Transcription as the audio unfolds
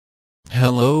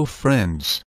Hello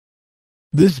friends.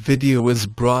 This video is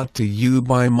brought to you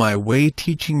by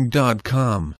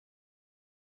mywayteaching.com.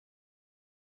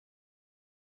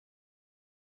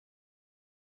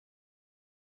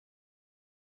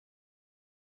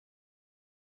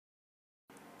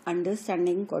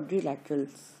 Understanding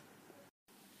quadrilaterals.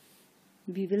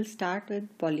 We will start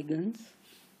with polygons,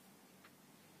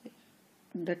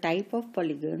 the type of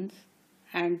polygons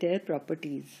and their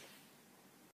properties.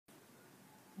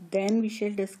 Then we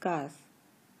shall discuss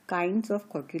kinds of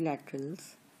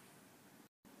quadrilaterals,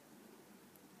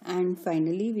 and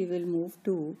finally we will move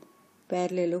to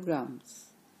parallelograms.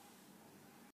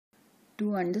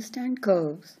 To understand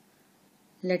curves,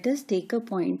 let us take a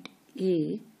point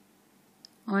A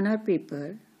on our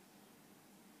paper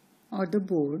or the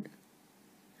board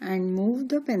and move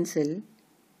the pencil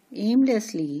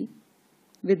aimlessly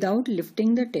without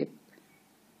lifting the tip.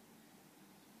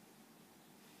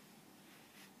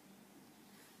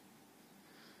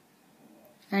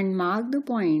 And mark the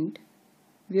point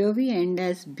where we end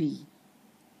as B.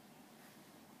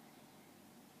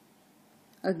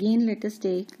 Again, let us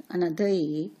take another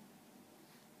A.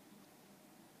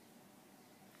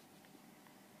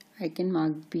 I can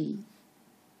mark B,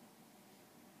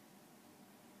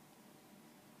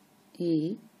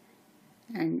 A,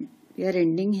 and we are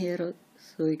ending here,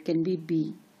 so it can be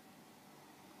B.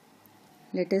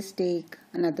 Let us take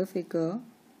another figure.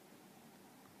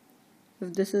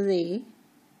 If this is A,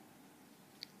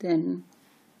 then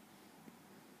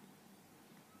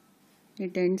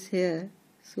it ends here,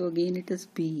 so again it is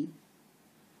B.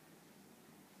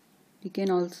 We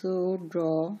can also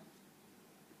draw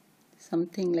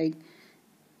something like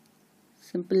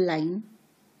simple line.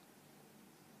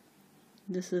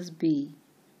 This is B.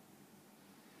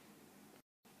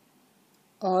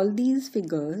 All these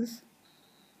figures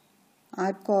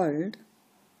are called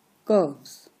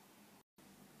curves,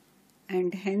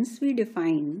 and hence we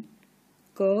define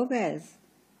curve as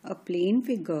a plane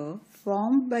figure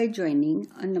formed by joining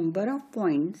a number of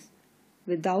points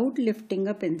without lifting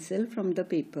a pencil from the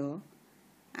paper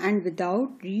and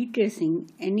without retracing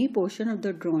any portion of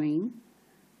the drawing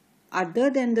other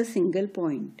than the single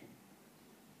point.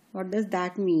 What does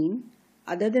that mean?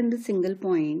 Other than the single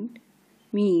point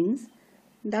means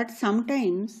that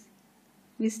sometimes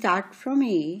we start from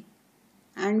A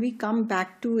and we come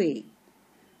back to A,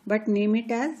 but name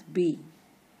it as B.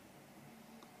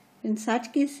 In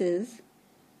such cases,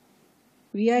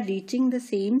 we are reaching the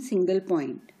same single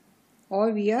point,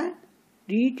 or we are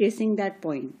retracing that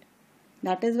point.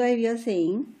 That is why we are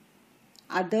saying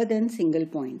other than single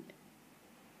point.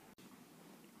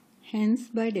 Hence,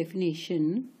 by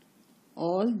definition,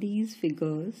 all these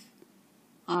figures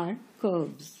are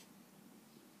curves.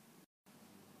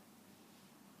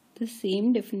 The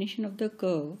same definition of the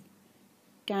curve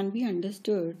can be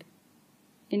understood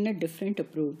in a different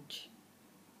approach.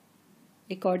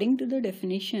 According to the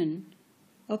definition,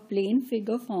 a plane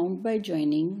figure formed by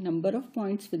joining number of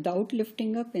points without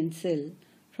lifting a pencil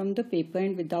from the paper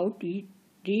and without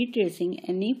retracing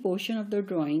any portion of the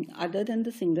drawing other than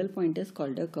the single point is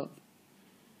called a curve.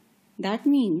 That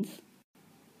means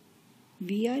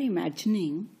we are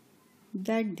imagining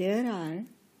that there are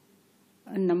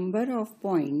a number of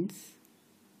points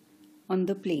on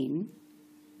the plane,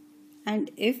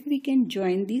 and if we can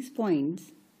join these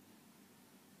points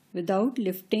without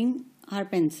lifting our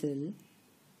pencil,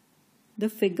 the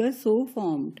figure so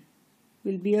formed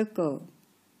will be a curve.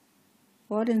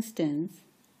 For instance,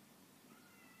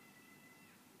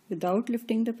 without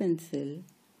lifting the pencil,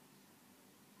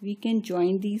 we can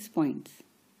join these points.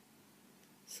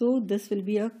 So this will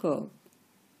be a curve.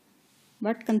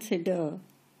 But consider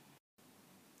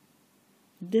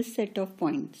this set of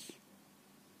points.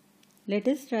 Let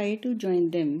us try to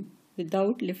join them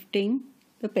without lifting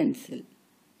the pencil.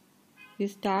 We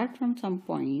start from some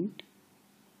point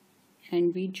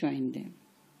and we join them.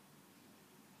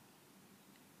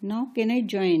 Now can I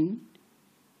join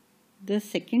the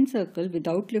second circle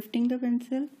without lifting the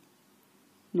pencil?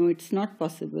 No, it's not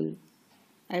possible.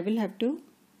 I will have to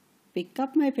pick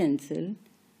up my pencil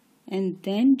and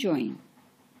then join.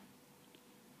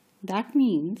 That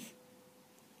means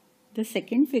the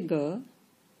second figure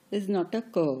is not a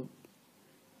curve.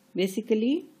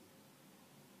 Basically,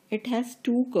 it has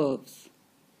two curves,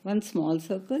 one small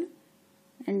circle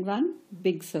and one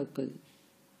big circle.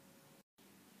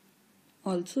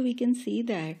 Also, we can see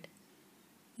that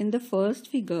in the first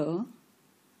figure,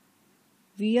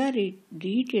 we are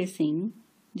retracing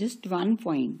just one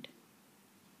point,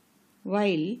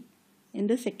 while in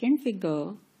the second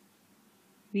figure,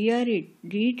 we are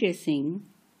retracing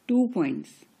 2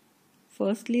 points.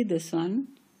 Firstly this one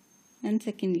and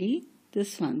secondly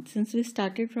this one, since we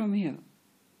started from here.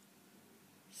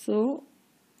 So,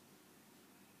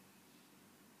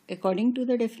 according to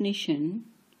the definition,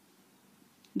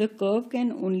 the curve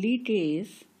can only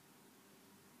trace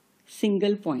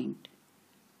single point.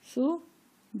 So,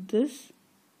 this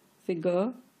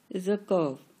figure is a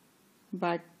curve,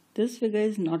 but this figure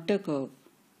is not a curve.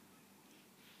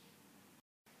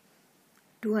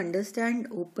 To understand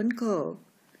open curve,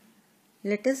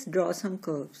 let us draw some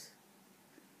curves.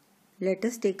 Let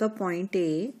us take a point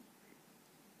A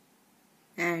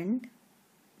and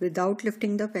without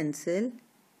lifting the pencil,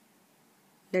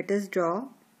 let us draw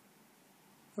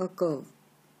a curve.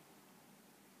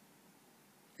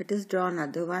 Let us draw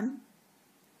another one.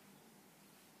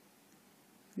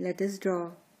 Let us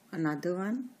draw another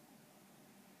one.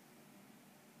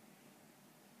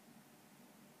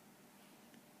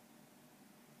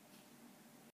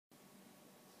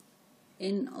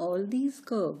 In all these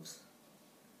curves,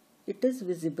 it is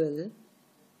visible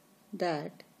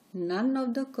that none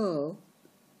of the curve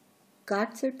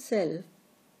cuts itself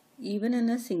even in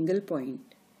a single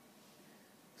point.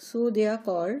 So they are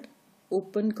called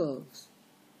open curves.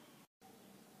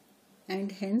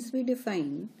 And hence we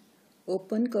define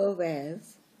open curve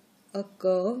as a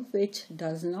curve which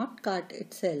does not cut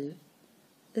itself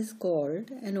is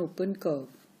called an open curve.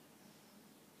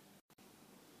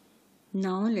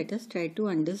 Now let us try to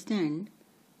understand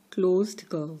closed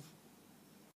curve.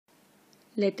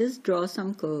 Let us draw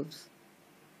some curves.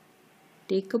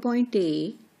 Take a point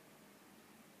A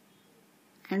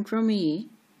and from A,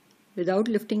 without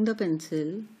lifting the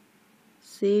pencil,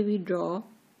 say we draw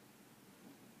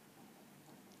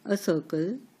a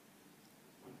circle,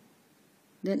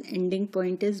 then ending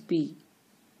point is B.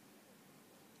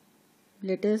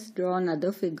 Let us draw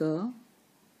another figure.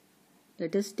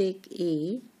 Let us take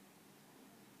A.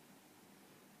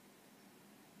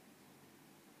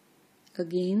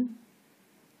 Again,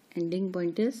 ending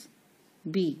point is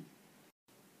B.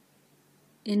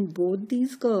 In both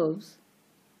these curves,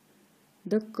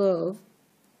 the curve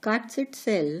cuts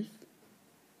itself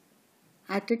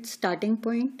at its starting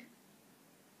point.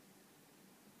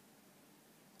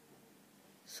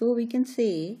 So we can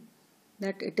say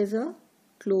that it is a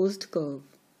closed curve.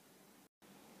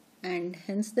 And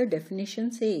hence the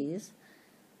definition says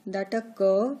that a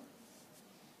curve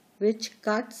which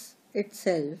cuts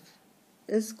itself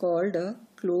is called a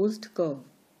closed curve.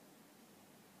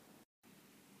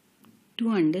 To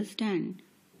understand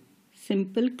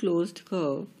simple closed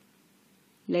curve,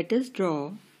 let us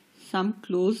draw some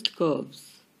closed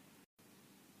curves.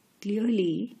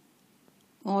 Clearly,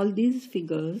 all these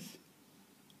figures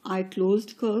are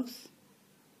closed curves.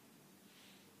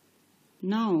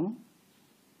 Now,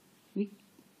 we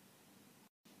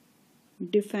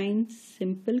define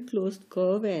simple closed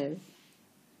curve as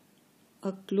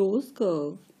a closed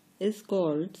curve is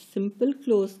called simple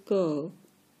closed curve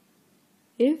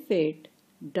if it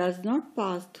does not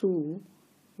pass through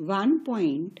one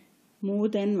point more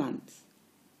than once.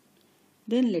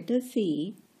 Then let us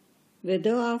see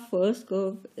whether our first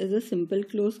curve is a simple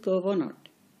closed curve or not.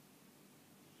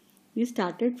 We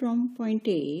started from point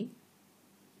A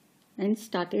and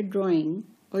started drawing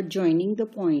or joining the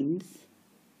points,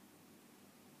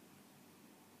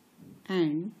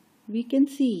 and we can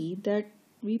see that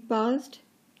we passed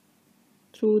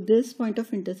through this point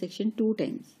of intersection 2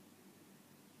 times.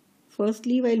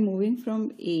 Firstly, while moving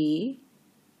from A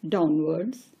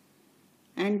downwards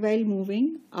and while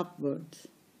moving upwards.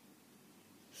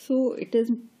 So it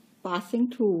is passing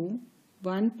through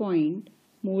one point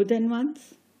more than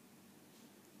once.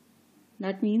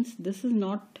 That means this is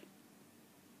not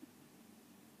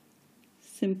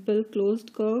simple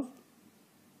closed curve.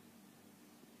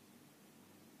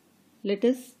 Let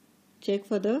us check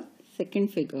for the second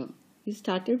figure. We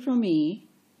started from A,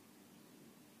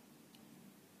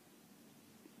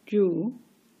 drew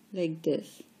like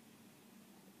this.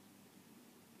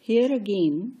 Here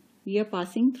again we are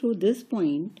passing through this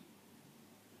point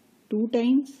 2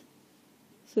 times,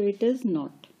 so it is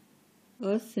not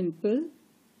a simple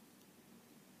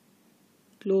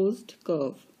closed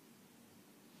curve.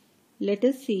 Let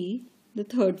us see the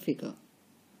third figure.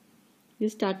 We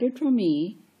started from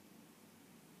A,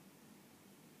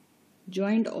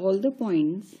 joined all the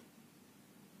points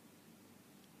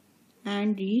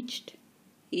and reached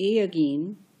A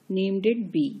again, named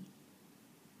it B.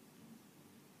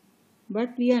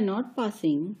 But we are not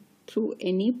passing through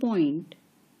any point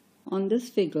on this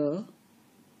figure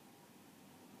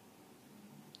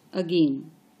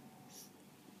again.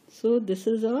 So this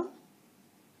is a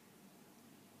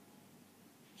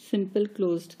simple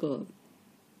closed curve.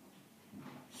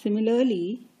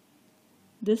 Similarly,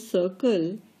 this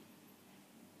circle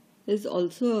is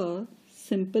also a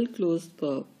simple closed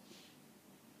curve.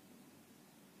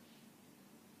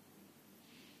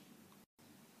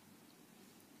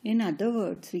 In other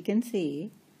words, we can say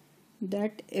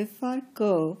that if our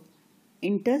curve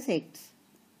intersects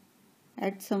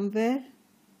at somewhere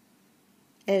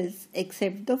else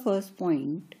except the first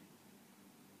point,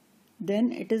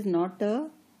 then it is not a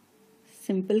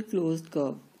simple closed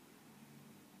curve.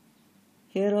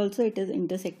 Here also it is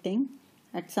intersecting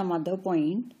at some other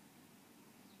point,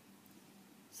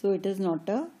 so it is not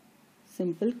a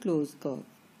simple closed curve.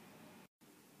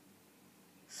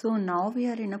 So now we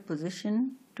are in a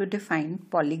position to define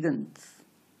polygons.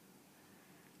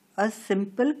 A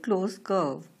simple closed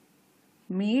curve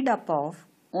made up of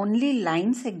only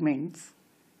line segments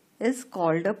is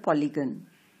called a polygon.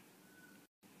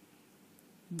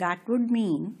 That would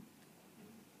mean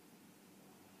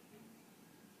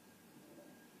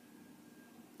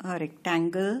a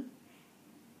rectangle,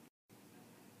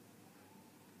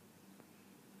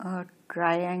 a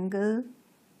triangle,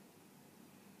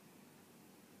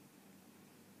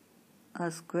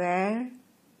 a square,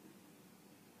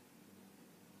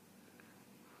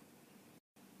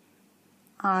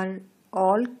 are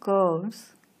all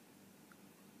curves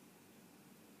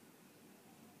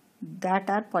that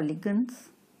are polygons.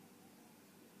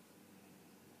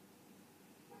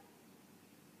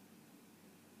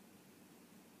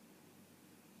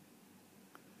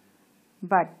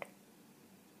 But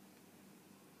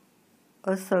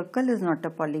a circle is not a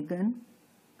polygon,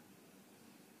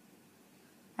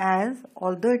 as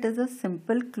although it is a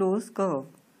simple closed curve,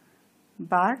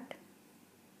 but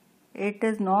it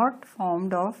is not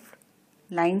formed of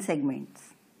line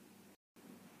segments.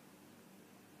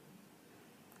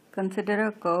 Consider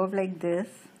a curve like this.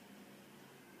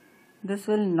 This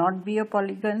will not be a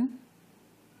polygon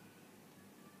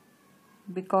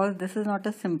because this is not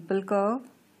a simple curve.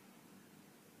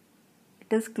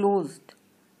 It is closed,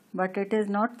 but it is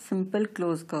not simple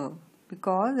closed curve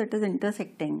because it is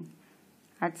intersecting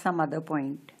at some other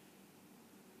point.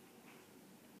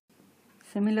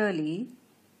 Similarly,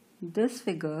 this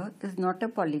figure is not a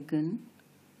polygon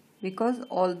because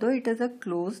although it is a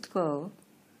closed curve,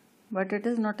 but it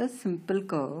is not a simple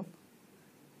curve.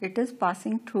 It is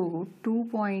passing through 2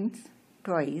 points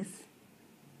twice,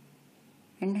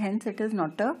 and hence it is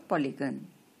not a polygon.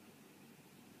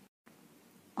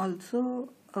 Also,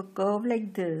 a curve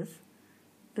like this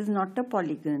is not a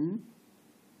polygon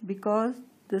because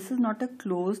this is not a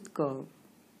closed curve.